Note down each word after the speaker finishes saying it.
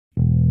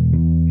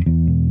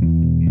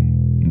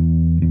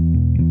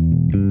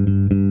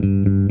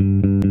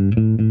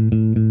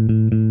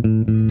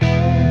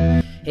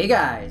Hey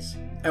guys,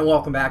 and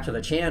welcome back to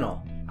the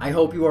channel. I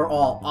hope you are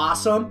all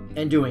awesome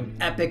and doing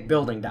epic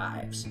building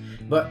dives.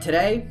 But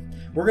today,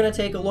 we're going to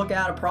take a look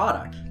at a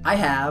product. I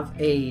have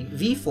a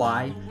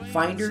VIFLY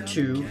Finder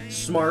V2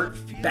 smart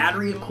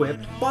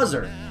battery-equipped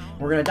buzzer.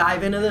 We're going to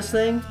dive into this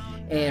thing,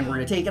 and we're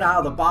going to take it out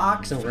of the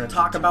box, and we're going to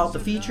talk about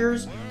the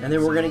features, and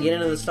then we're going to get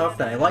into the stuff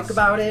that I like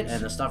about it,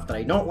 and the stuff that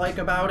I don't like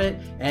about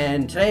it,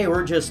 and today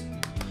we're just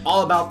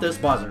all about this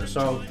buzzer.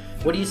 So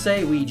what do you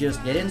say we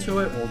just get into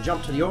it, we'll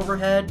jump to the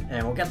overhead,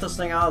 and we'll get this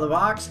thing out of the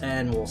box,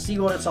 and we'll see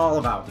what it's all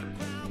about.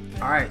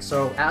 Alright,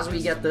 so as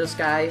we get this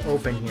guy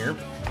open here,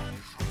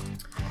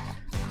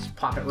 let's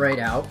pop it right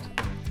out.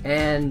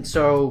 And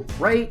so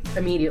right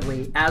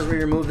immediately, as we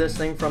remove this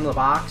thing from the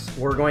box,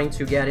 we're going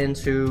to get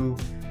into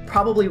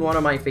probably one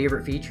of my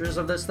favorite features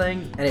of this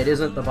thing, and it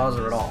isn't the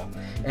buzzer at all.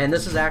 And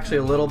this is actually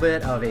a little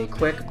bit of a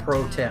quick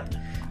pro tip.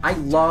 I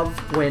love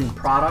when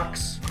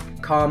products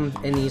come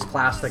in these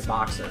plastic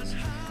boxes.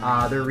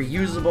 They're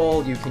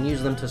reusable. You can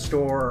use them to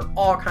store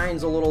all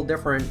kinds of little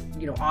different,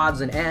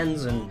 odds and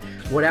ends and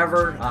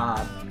whatever.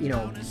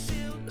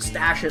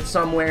 Stash it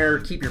somewhere,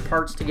 keep your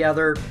parts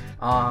together.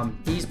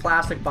 These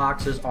plastic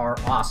boxes are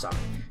awesome.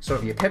 So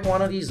if you pick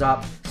one of these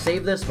up,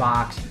 save this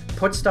box,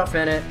 put stuff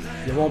in it,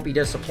 you won't be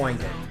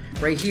disappointed.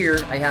 Right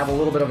here, I have a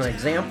little bit of an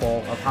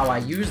example of how I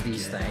use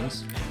these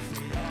things.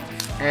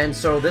 And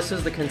so this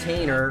is the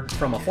container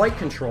from a flight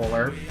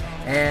controller,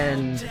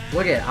 and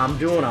look at it, I'm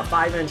doing a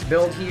 5-inch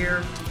build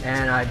here,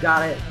 and I've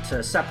got it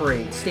to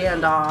separate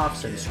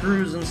standoffs and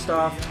screws and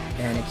stuff,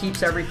 and it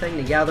keeps everything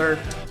together.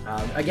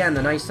 Again,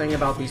 the nice thing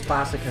about these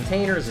plastic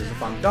containers is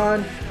if I'm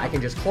done, I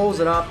can just close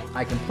it up,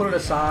 I can put it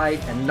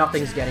aside, and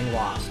nothing's getting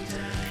lost.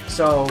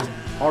 So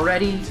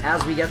already,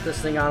 as we get this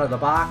thing out of the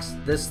box,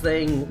 this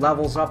thing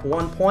levels up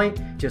 1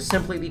 point just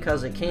simply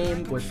because it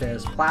came with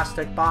this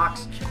plastic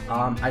box.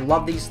 I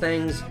love these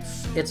things.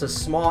 It's a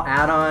small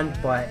add-on,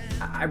 but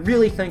I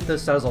really think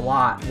this says a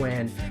lot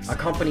when a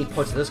company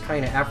puts this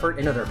kind of effort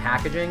into their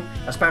packaging,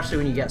 especially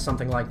when you get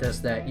something like this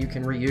that you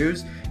can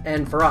reuse.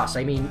 And for us,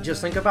 I mean,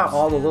 just think about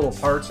all the little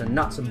parts and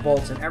nuts and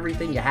bolts and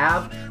everything you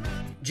have.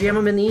 Jam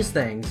them in these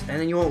things, and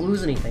then you won't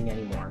lose anything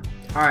anymore.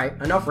 All right,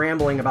 enough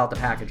rambling about the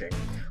packaging.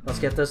 Let's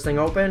get this thing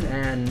open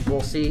and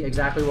we'll see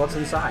exactly what's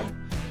inside.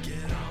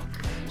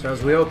 So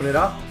as we open it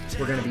up,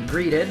 we're going to be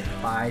greeted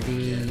by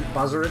the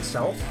buzzer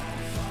itself.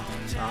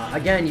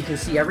 Again, you can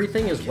see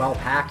everything is well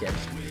packaged.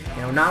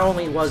 Not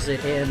only was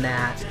it in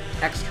that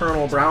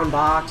external brown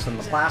box and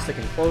the plastic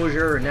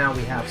enclosure, and now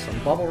we have some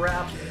bubble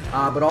wrap,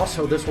 but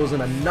also this was in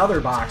another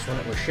box when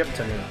it was shipped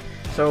to me.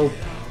 So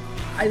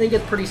I think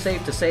it's pretty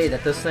safe to say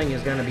that this thing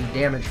is going to be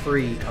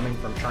damage-free coming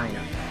from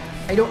China.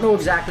 I don't know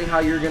exactly how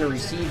you're going to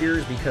receive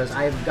yours because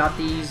I've got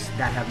these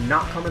that have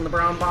not come in the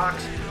brown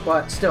box,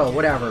 but still,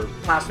 whatever.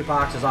 Plastic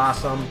box is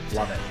awesome.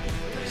 Love it.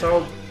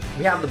 So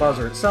we have the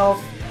buzzer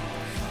itself.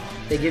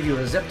 They give you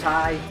a zip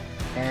tie,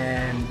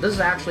 and this is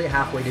actually a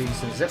halfway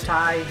decent zip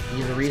tie.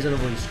 These are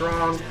reasonably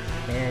strong,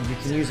 and you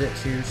can use it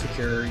to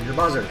secure your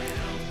buzzer.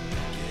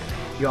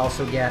 You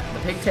also get the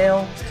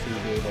pigtail to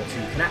be able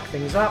to connect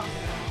things up.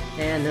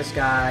 And this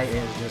guy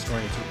is just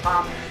going to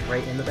pop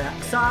right in the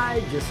back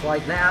side, just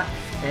like that.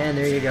 And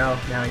there you go.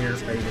 Now you're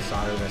ready to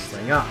solder this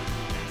thing up.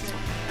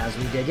 As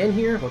we dig in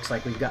here, looks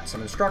like we've got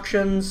some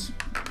instructions.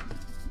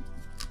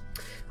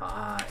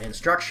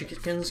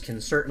 Instructions can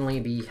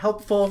certainly be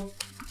helpful.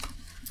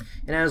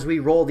 And as we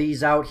roll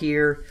these out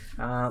here,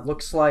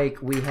 looks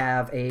like we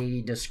have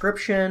a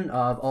description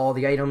of all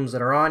the items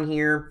that are on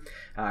here.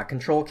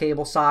 Control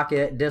cable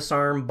socket,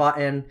 disarm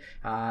button,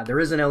 there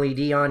is an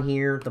LED on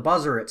here, the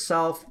buzzer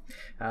itself,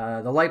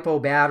 the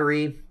LiPo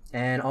battery,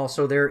 and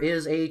also there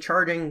is a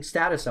charging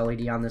status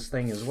LED on this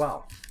thing as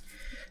well.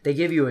 They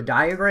give you a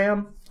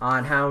diagram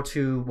on how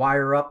to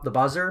wire up the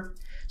buzzer,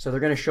 so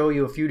they're going to show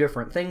you a few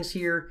different things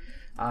here.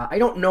 I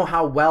don't know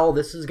how well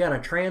this is going to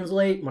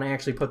translate when I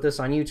actually put this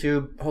on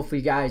YouTube. Hopefully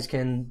you guys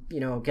can,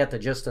 get the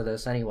gist of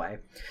this anyway.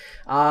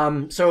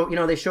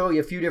 They show you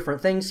a few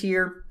different things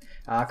here.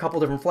 A couple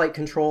different flight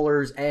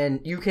controllers,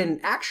 and you can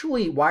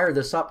actually wire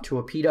this up to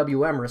a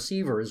PWM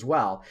receiver as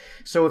well.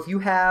 So if you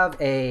have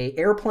an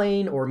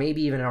airplane or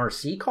maybe even an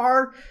RC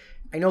car,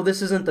 I know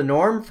this isn't the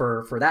norm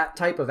for that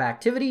type of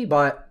activity,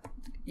 but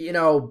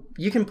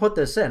you can put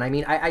this in. I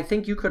mean, I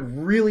think you could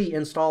really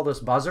install this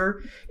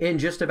buzzer in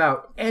just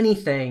about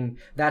anything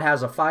that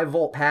has a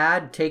 5-volt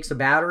pad, takes a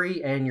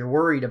battery, and you're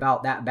worried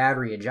about that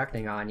battery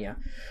ejecting on you.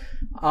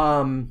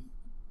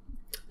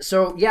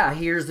 So yeah,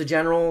 here's the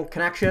general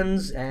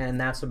connections, and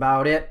that's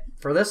about it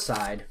for this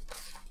side.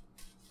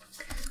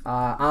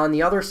 On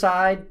the other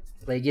side,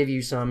 they give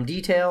you some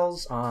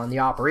details on the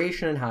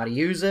operation, how to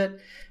use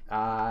it,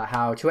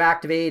 how to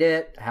activate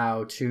it,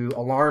 how to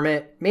alarm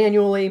it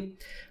manually,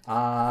 so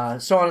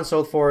on and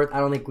so forth. I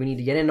don't think we need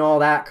to get into all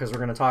that because we're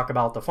going to talk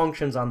about the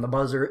functions on the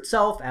buzzer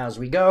itself as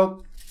we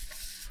go.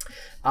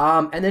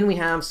 And then we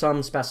have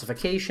some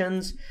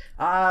specifications.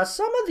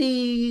 Some of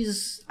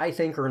these I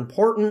think are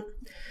important.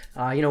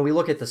 We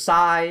look at the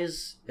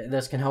size.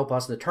 This can help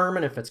us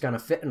determine if it's going to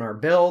fit in our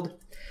build.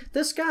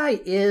 This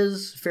guy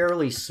is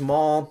fairly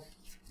small.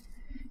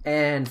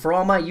 And for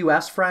all my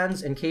US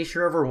friends, in case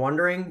you're ever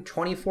wondering,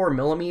 24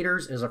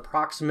 millimeters is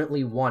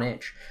approximately 1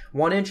 inch.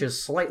 1 inch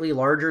is slightly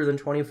larger than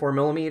 24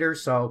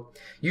 millimeters, so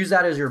use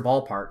that as your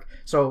ballpark.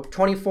 So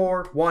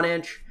 24, 1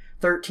 inch,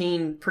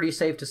 13, pretty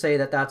safe to say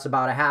that that's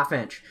about a ½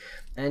 inch.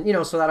 And, you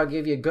know, so that'll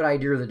give you a good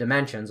idea of the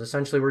dimensions.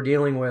 Essentially, we're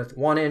dealing with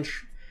 1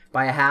 inch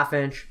by a ½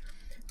 inch.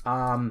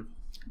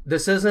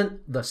 This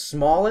isn't the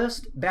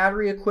smallest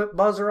battery-equipped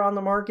buzzer on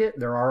the market.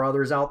 There are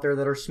others out there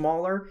that are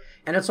smaller.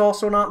 And it's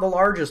also not the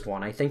largest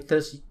one. I think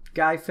this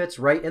guy fits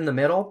right in the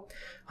middle.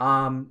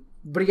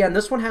 But again,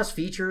 this one has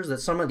features that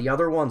some of the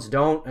other ones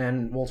don't,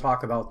 and we'll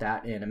talk about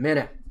that in a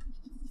minute.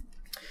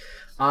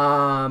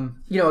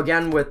 You know,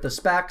 again, with the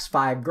specs,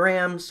 5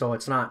 grams, so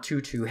it's not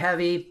too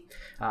heavy.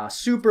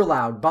 Super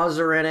loud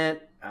buzzer in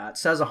it. It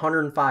says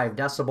 105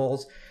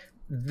 decibels.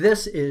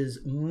 This is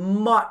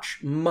much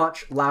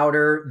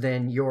louder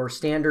than your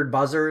standard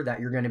buzzer that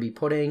you're going to be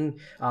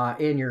putting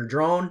in your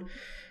drone,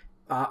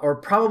 or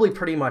probably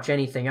pretty much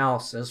anything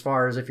else, as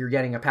far as if you're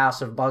getting a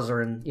passive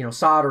buzzer and, you know,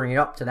 soldering it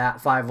up to that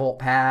 5-volt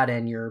pad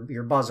and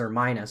your buzzer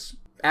minus.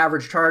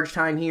 Average charge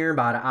time here,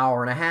 about an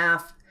hour and a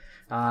half.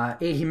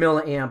 80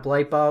 milliamp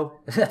LiPo.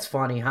 That's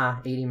funny, huh?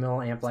 80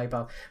 milliamp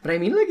LiPo. But I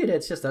mean, look at it.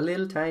 It's just a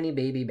little tiny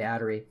baby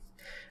battery.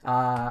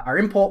 Our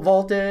input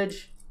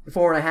voltage,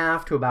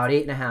 4.5 to about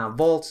 8.5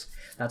 volts.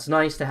 That's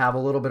nice to have a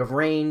little bit of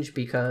range,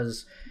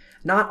 because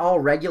not all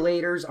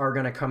regulators are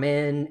going to come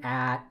in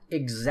at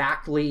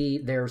exactly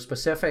their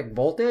specific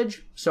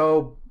voltage.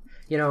 So,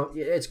 you know,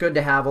 it's good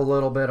to have a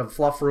little bit of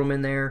fluff room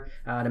in there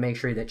to make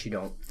sure that you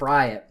don't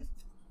fry it.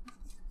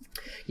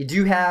 You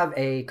do have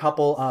a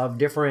couple of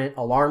different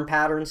alarm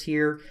patterns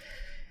here.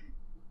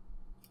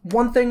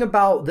 One thing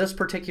about this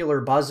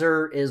particular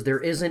buzzer is there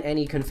isn't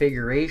any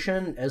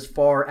configuration as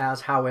far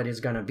as how it is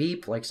going to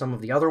beep like some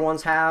of the other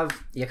ones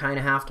have. You kind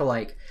of have to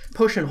like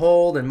push and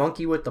hold and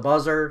monkey with the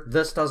buzzer.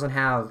 This doesn't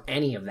have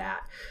any of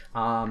that.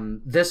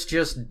 This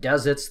just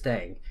does its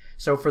thing.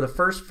 So for the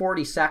first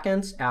 40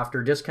 seconds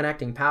after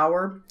disconnecting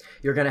power,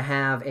 you're going to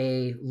have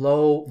a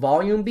low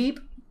volume beep.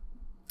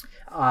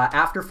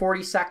 After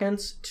 40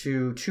 seconds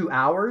to 2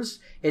 hours,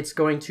 it's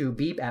going to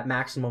beep at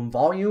maximum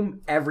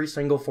volume every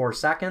single 4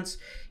 seconds.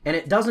 And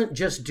it doesn't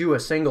just do a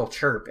single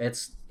chirp.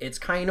 It's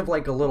kind of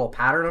like a little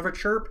pattern of a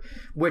chirp,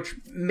 which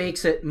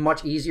makes it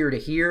much easier to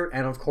hear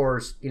and, of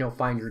course, you know,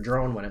 find your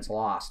drone when it's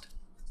lost.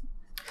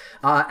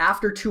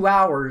 After 2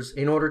 hours,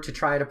 in order to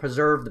try to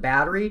preserve the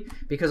battery,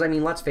 because, I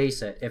mean, let's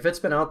face it, if it's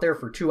been out there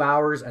for 2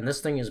 hours and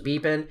this thing is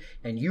beeping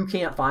and you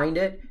can't find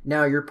it,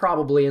 now you're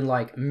probably in,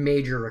 like,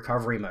 major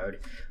recovery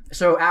mode.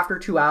 So after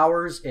 2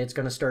 hours, it's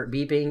going to start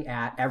beeping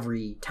at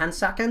every 10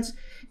 seconds.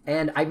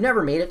 And I've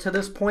never made it to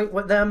this point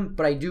with them,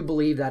 but I do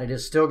believe that it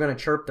is still going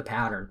to chirp the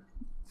pattern.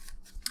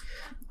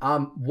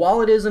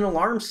 While it is in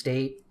alarm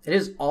state, it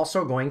is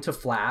also going to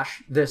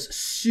flash this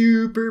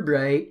super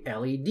bright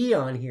LED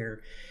on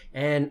here.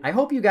 And I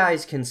hope you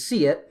guys can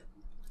see it,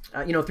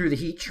 you know, through the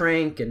heat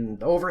shrink and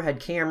the overhead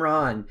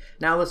camera. And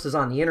now this is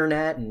on the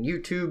internet and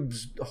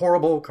YouTube's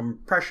horrible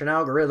compression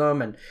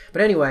algorithm.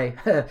 But anyway,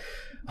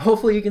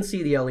 hopefully you can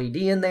see the LED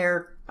in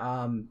there.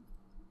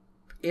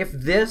 If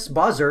this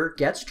buzzer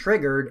gets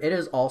triggered, it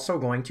is also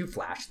going to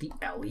flash the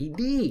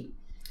LED.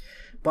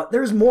 But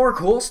there's more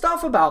cool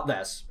stuff about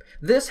this.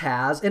 This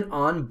has an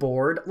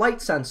onboard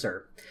light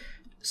sensor.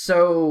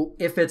 So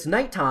if it's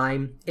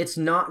nighttime, it's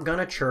not going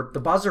to chirp the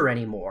buzzer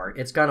anymore.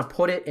 It's going to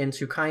put it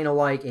into kind of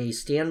like a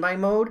standby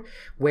mode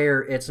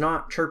where it's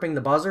not chirping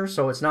the buzzer,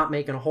 so it's not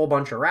making a whole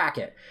bunch of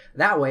racket.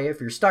 That way, if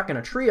you're stuck in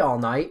a tree all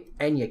night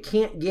and you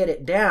can't get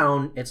it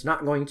down, it's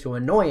not going to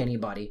annoy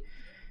anybody.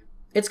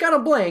 It's going to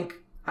blink.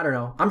 I don't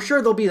know. I'm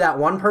sure there'll be that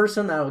one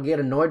person that'll get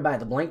annoyed by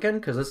the blinking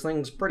because this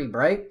thing's pretty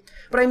bright.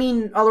 But I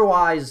mean,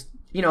 otherwise,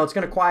 you know, it's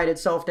going to quiet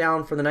itself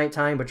down for the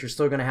nighttime, but you're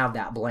still going to have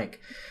that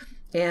blink.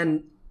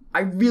 And I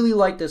really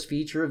like this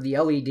feature of the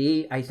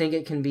LED. I think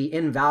it can be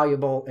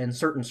invaluable in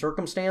certain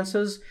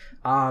circumstances,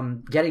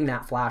 getting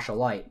that flash of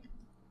light.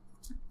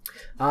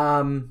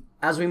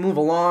 As we move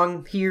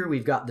along here,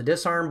 we've got the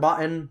disarm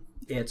button.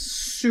 It's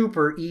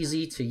super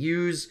easy to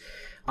use.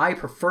 I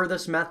prefer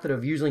this method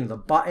of using the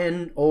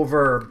button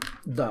over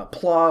the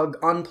plug,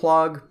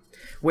 unplug,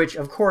 which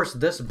of course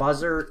this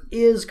buzzer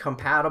is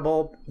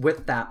compatible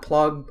with that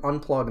plug,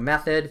 unplug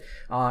method,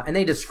 and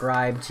they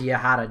describe to you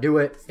how to do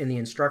it in the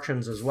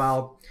instructions as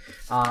well.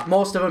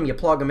 Most of them, you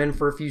plug them in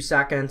for a few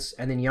seconds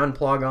and then you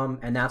unplug them,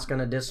 and that's going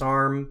to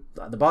disarm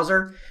the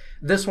buzzer.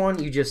 This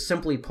one, you just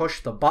simply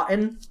push the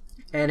button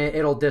and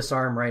it'll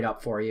disarm right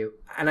up for you,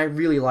 and I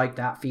really like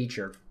that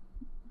feature.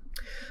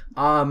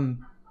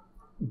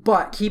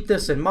 But keep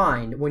this in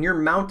mind, when you're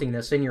mounting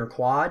this in your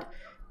quad,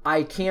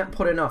 I can't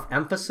put enough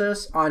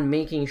emphasis on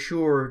making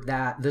sure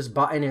that this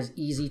button is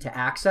easy to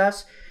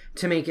access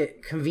to make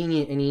it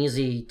convenient and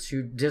easy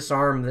to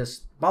disarm this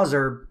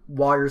buzzer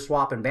while you're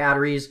swapping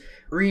batteries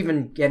or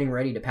even getting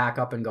ready to pack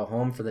up and go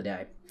home for the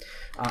day.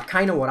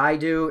 Kind of what I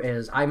do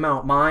is I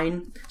mount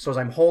mine, so as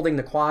I'm holding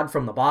the quad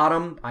from the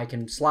bottom, I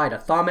can slide a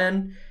thumb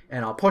in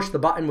and I'll push the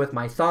button with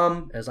my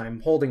thumb as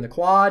I'm holding the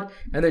quad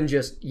and then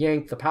just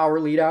yank the power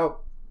lead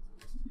out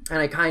and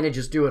I kind of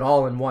just do it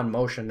all in one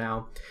motion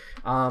now.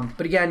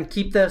 But again,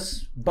 keep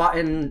this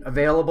button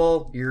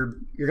available. You're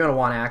going to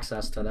want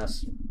access to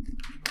this.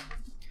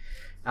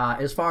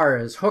 As far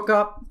as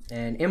hookup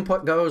and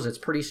input goes, it's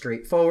pretty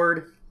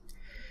straightforward.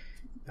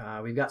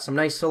 We've got some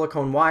nice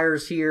silicone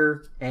wires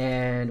here,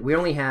 and we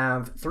only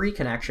have 3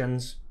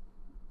 connections.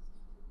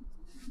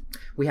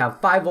 We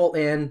have 5-volt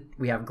in,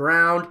 we have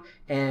ground,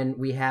 and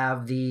we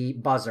have the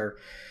buzzer.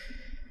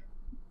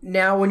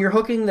 Now, when you're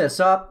hooking this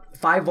up,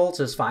 5 volts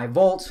is 5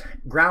 volts,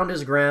 ground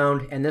is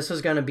ground, and this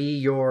is going to be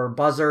your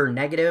buzzer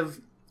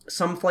negative.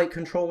 Some flight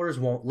controllers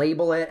won't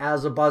label it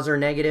as a buzzer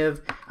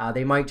negative.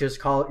 They might just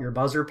call it your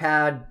buzzer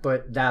pad,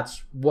 but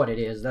that's what it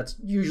is. That's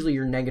usually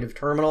your negative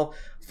terminal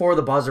for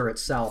the buzzer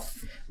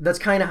itself. That's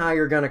kind of how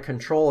you're going to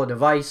control a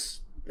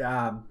device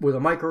with a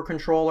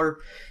microcontroller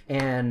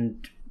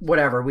and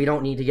whatever. We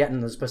don't need to get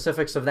into the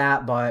specifics of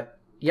that, but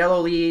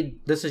yellow lead,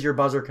 this is your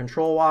buzzer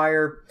control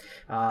wire.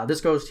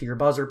 This goes to your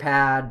buzzer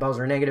pad,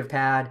 buzzer negative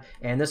pad,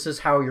 and this is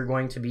how you're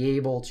going to be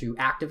able to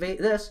activate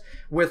this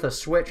with a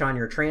switch on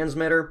your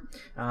transmitter.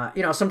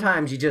 You know,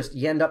 sometimes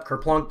you end up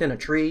kerplunked in a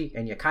tree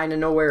and you kind of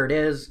know where it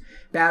is.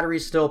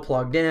 Battery's still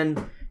plugged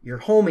in. You're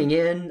homing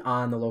in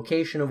on the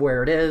location of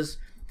where it is.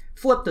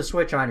 Flip the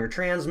switch on your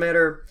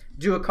transmitter,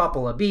 do a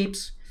couple of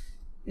beeps.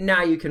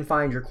 Now you can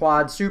find your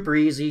quad super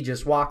easy.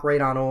 Just walk right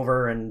on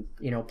over and,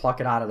 you know, pluck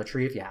it out of the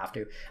tree if you have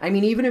to. I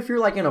mean, even if you're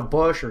like in a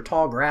bush or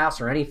tall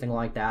grass or anything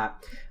like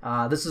that,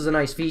 this is a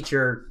nice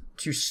feature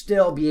to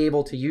still be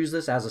able to use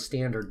this as a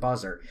standard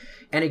buzzer.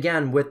 And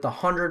again, with the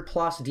 100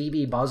 plus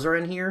dB buzzer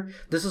in here,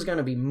 this is going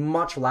to be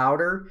much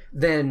louder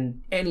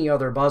than any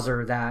other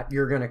buzzer that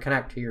you're going to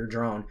connect to your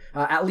drone.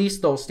 At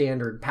least those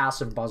standard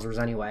passive buzzers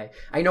anyway.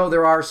 I know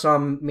there are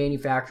some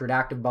manufactured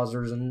active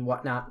buzzers and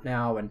whatnot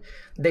now, and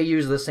they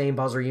use the same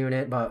buzzer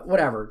unit, but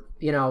whatever.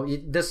 You know,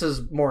 this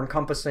is more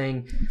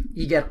encompassing.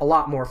 You get a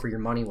lot more for your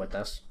money with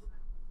this.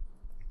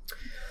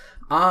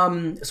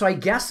 So I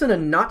guess in a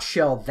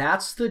nutshell,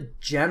 that's the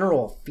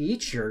general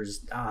features.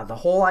 The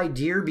whole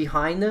idea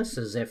behind this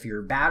is if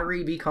your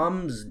battery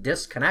becomes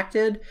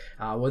disconnected,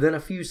 within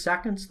a few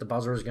seconds, the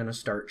buzzer is going to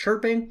start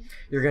chirping.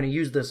 You're going to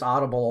use this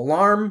audible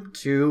alarm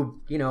to,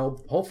 you know,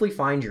 hopefully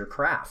find your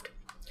craft.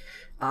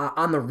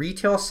 On the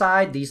retail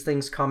side, these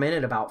things come in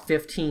at about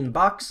 15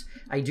 bucks.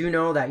 I do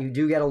know that you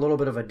do get a little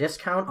bit of a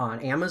discount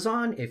on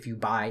Amazon if you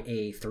buy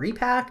a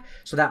 3-pack,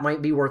 so that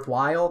might be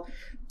worthwhile.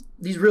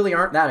 These really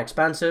aren't that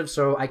expensive,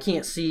 so I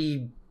can't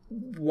see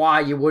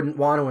why you wouldn't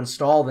want to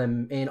install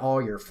them in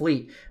all your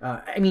fleet.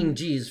 I mean,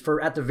 geez,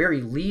 for at the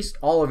very least,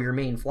 all of your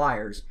main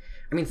flyers.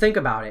 I mean, think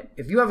about it.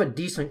 If you have a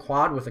decent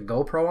quad with a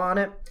GoPro on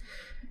it,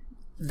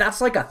 that's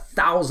like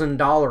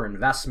 $1,000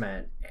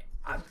 investment.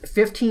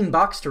 15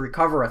 bucks to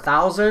recover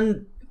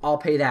 1,000, I'll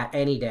pay that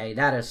any day.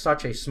 That is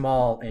such a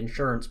small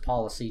insurance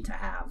policy to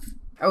have.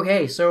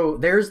 Okay, so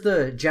there's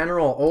the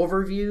general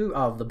overview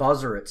of the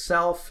buzzer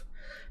itself.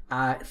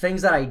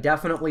 Things that I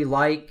definitely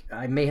like,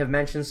 I may have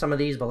mentioned some of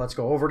these, but let's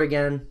go over it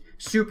again.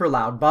 Super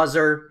loud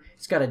buzzer.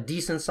 It's got a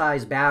decent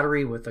sized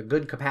battery with a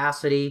good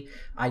capacity.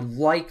 I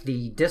like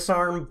the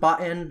disarm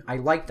button. I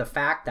like the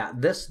fact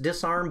that this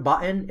disarm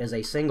button is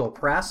a single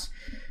press.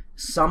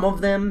 Some of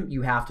them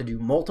you have to do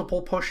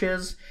multiple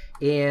pushes,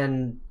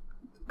 and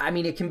I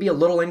mean, it can be a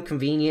little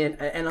inconvenient,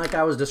 and like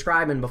I was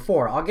describing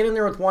before, I'll get in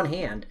there with one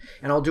hand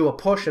and I'll do a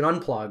push and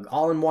unplug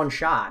all in one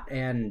shot,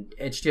 and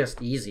it's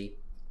just easy.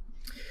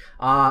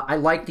 I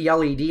like the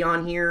LED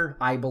on here.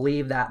 I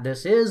believe that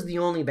this is the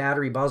only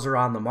battery buzzer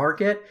on the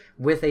market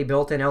with a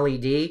built-in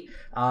LED,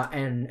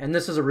 and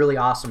this is a really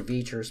awesome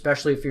feature,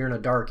 especially if you're in a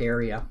dark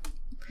area.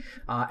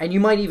 And you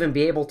might even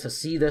be able to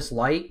see this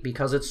light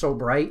because it's so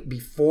bright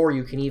before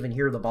you can even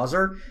hear the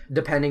buzzer,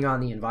 depending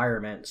on the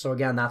environment. So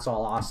again, that's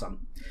all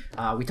awesome.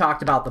 We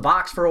talked about the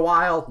box for a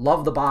while.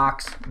 Love the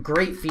box.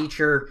 Great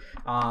feature.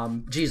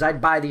 Geez, I'd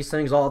buy these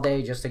things all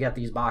day just to get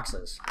these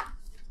boxes.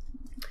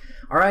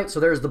 All right, so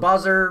there's the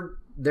buzzer.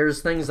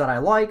 There's things that I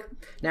like.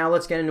 Now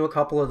let's get into a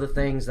couple of the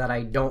things that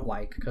I don't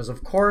like. Because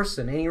of course,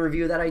 in any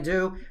review that I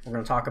do, we're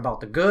going to talk about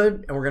the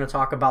good and we're going to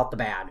talk about the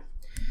bad.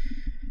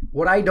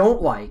 What I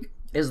don't like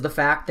is the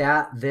fact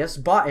that this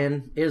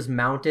button is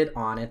mounted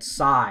on its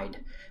side.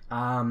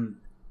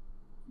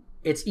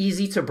 It's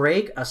easy to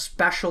break,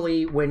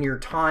 especially when you're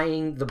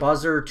tying the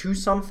buzzer to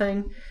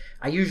something.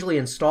 I usually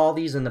install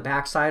these in the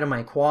backside of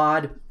my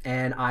quad,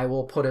 and I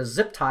will put a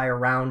zip tie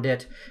around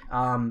it,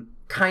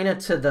 kind of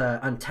to the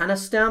antenna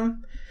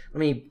stem. Let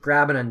me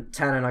grab an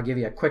antenna and I'll give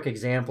you a quick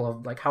example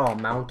of like how I'll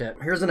mount it.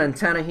 Here's an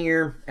antenna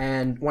here,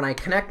 and when I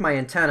connect my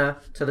antenna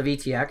to the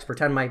VTX,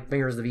 pretend my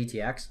finger is the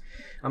VTX,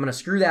 I'm going to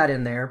screw that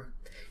in there,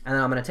 and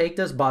then I'm going to take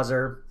this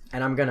buzzer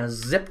and I'm going to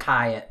zip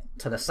tie it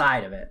to the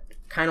side of it,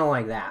 kind of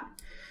like that.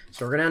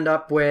 So we're going to end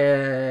up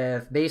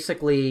with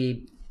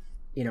basically,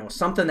 you know,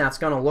 something that's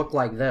going to look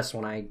like this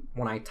when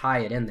I tie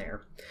it in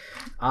there.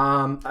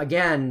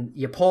 Again,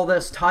 you pull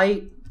this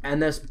tight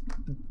and this,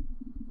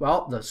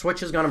 well, the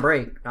switch is going to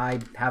break. I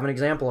have an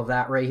example of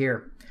that right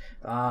here.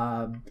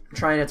 Trying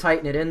to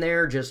tighten it in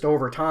there just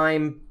over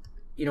time,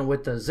 you know,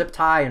 with the zip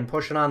tie and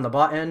pushing on the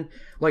button,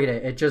 look at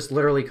it. It just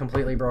literally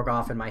completely broke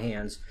off in my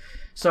hands.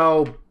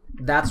 So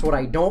that's what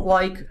I don't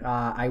like.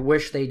 I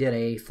wish they did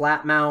a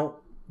flat mount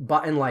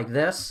button like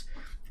this.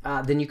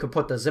 Then you could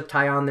put the zip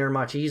tie on there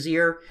much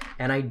easier.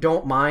 And I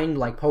don't mind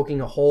like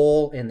poking a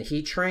hole in the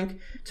heat shrink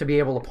to be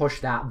able to push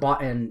that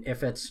button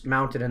if it's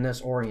mounted in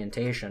this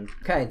orientation.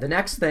 Okay, the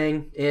next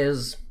thing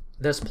is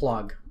this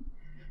plug.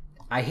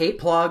 I hate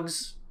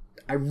plugs.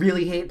 I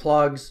really hate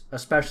plugs,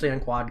 especially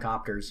on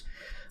quadcopters.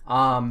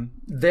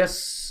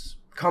 This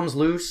comes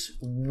loose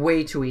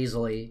way too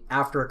easily.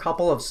 After a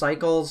couple of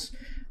cycles,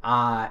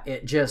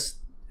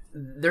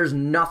 there's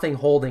nothing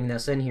holding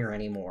this in here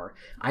anymore.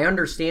 I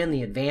understand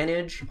the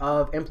advantage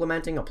of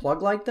implementing a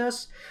plug like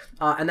this,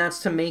 and that's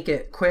to make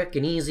it quick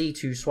and easy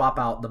to swap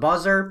out the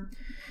buzzer.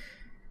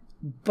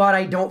 But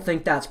I don't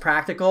think that's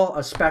practical,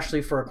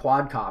 especially for a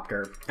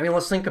quadcopter. I mean,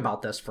 let's think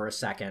about this for a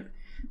second.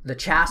 The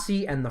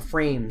chassis and the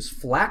frames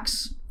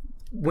flex.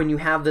 When you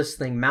have this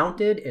thing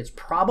mounted, it's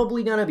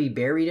probably going to be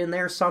buried in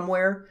there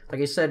somewhere.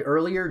 Like I said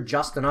earlier,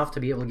 just enough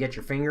to be able to get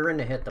your finger in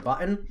to hit the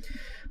button.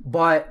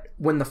 But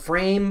when the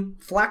frame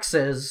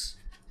flexes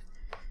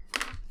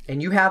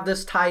and you have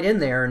this tied in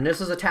there and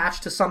this is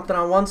attached to something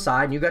on one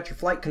side and you got your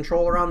flight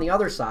controller on the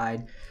other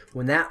side,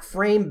 when that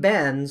frame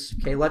bends,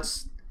 okay,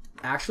 let's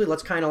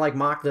kind of like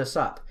mock this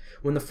up.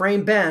 When the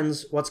frame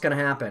bends, what's going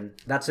to happen?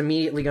 That's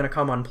immediately going to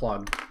come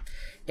unplugged.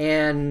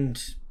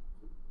 And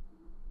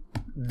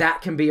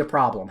that can be a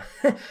problem.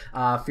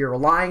 If you're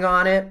relying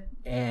on it,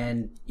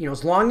 and you know,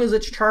 as long as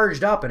it's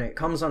charged up and it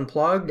comes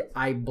unplugged,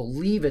 I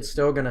believe it's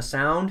still going to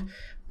sound.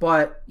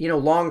 But you know,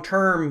 long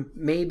term,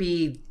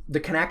 maybe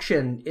the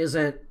connection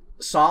isn't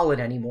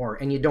solid anymore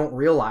and you don't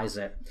realize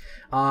it.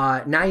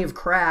 Now you've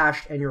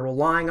crashed and you're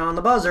relying on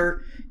the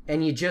buzzer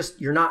and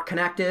you're not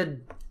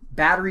connected,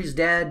 battery's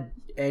dead,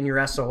 and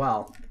you're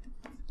SOL.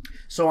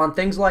 So on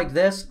things like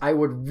this, I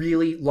would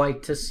really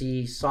like to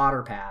see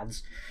solder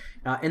pads.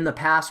 In the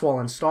past, while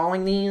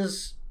installing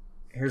these,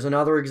 here's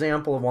another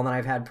example of one that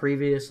I've had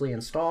previously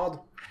installed.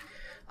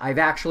 I've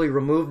actually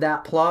removed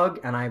that plug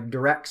and I've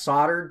direct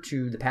soldered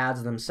to the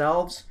pads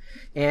themselves.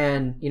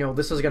 And you know,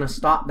 this is going to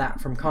stop that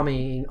from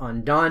coming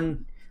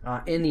undone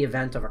in the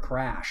event of a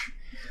crash.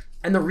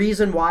 And the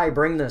reason why I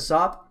bring this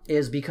up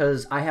is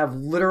because I have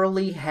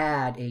literally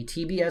had a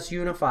TBS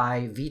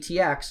Unify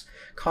VTX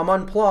come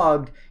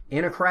unplugged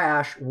in a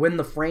crash when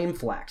the frame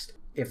flexed.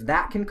 If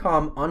that can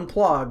come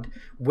unplugged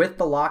with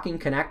the locking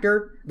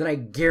connector, then I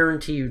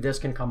guarantee you this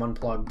can come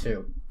unplugged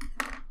too.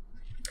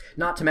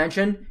 Not to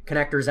mention,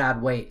 connectors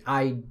add weight.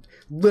 I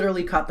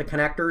literally cut the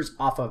connectors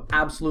off of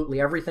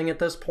absolutely everything at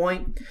this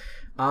point.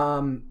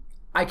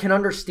 I can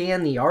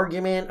understand the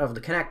argument of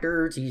the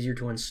connector, it's easier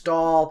to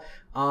install,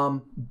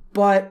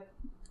 but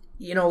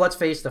you know, let's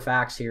face the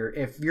facts here.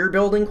 If you're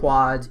building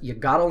quads, you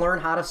gotta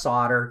learn how to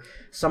solder.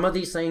 Some of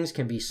these things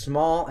can be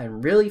small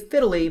and really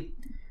fiddly.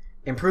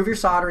 Improve your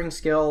soldering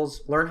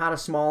skills, learn how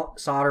to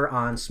solder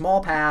on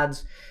small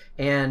pads,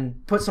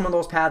 and put some of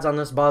those pads on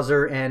this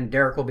buzzer, and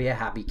Derek will be a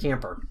happy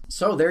camper.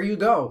 So there you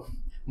go.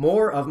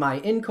 More of my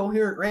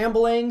incoherent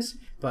ramblings,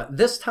 but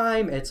this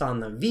time it's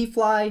on the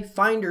VIFLY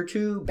Finder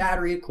V2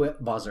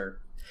 battery-equipped buzzer.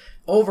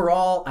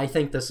 Overall, I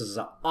think this is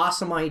an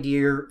awesome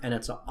idea, and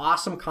it's an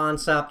awesome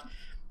concept.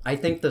 I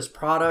think this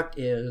product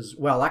is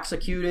well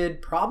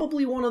executed,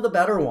 probably one of the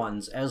better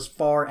ones as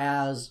far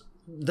as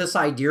this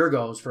idea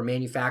goes from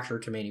manufacturer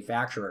to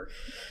manufacturer.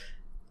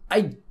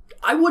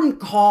 I wouldn't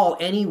call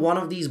any one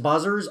of these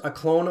buzzers a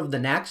clone of the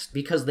next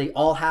because they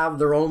all have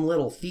their own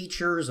little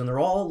features and they're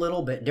all a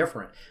little bit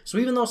different. So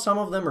even though some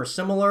of them are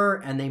similar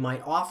and they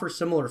might offer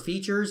similar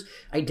features,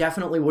 I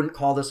definitely wouldn't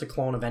call this a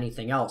clone of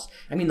anything else.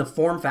 I mean, the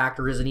form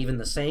factor isn't even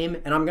the same,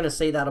 and I'm going to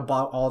say that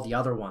about all the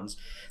other ones.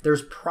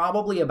 There's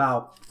probably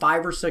about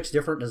 5 or 6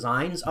 different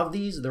designs of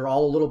these. They're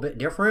all a little bit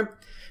different.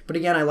 But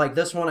again, I like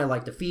this one. I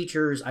like the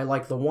features. I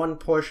like the one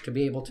push to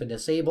be able to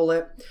disable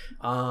it,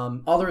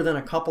 other than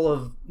a couple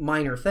of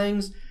minor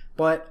things.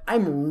 But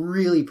I'm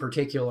really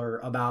particular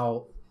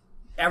about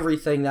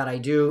everything that I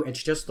do.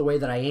 It's just the way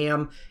that I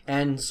am.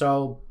 And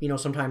so, you know,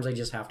 sometimes I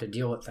just have to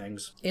deal with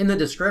things. In the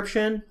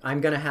description, I'm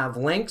going to have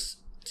links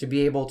to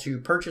be able to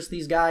purchase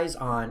these guys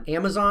on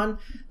Amazon.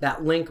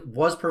 That link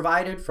was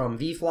provided from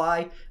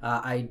VIFLY.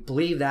 I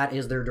believe that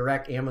is their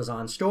direct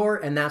Amazon store,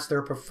 and that's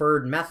their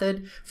preferred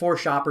method for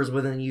shoppers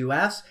within the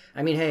US.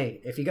 I mean,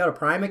 hey, if you got a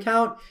Prime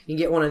account, you can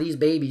get one of these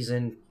babies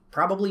in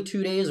probably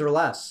 2 days or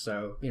less.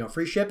 So, you know,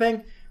 free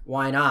shipping,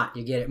 why not?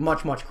 You get it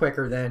much, much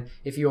quicker than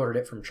if you ordered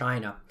it from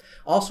China.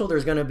 Also,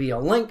 there's going to be a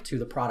link to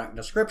the product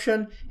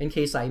description. In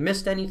case I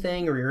missed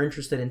anything or you're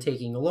interested in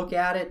taking a look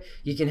at it,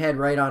 you can head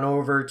right on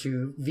over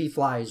to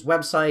VIFLY's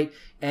website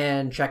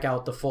and check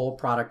out the full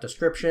product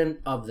description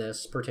of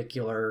this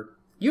particular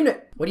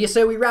unit. What do you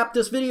say we wrap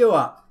this video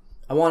up?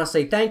 I want to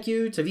say thank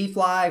you to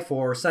VIFLY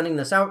for sending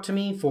this out to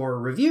me for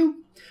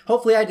review.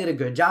 Hopefully I did a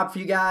good job for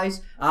you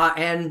guys.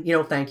 And, you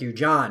know, thank you,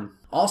 John.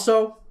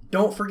 Also,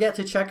 don't forget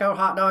to check out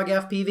HotDog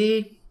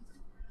FPV.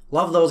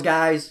 Love those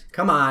guys.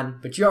 Come on,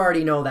 but you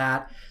already know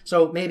that.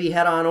 So maybe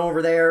head on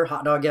over there,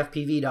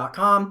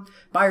 HotDogFPV.com.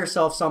 Buy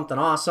yourself something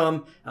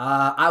awesome.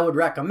 I would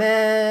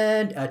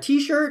recommend a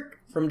t-shirt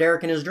from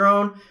Derek and his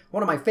drone.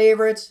 One of my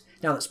favorites.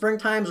 Now that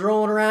springtime's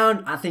rolling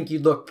around, I think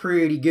you'd look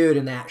pretty good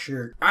in that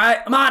shirt. All right,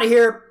 I'm out of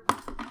here.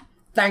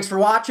 Thanks for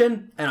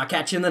watching, and I'll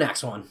catch you in the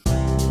next one.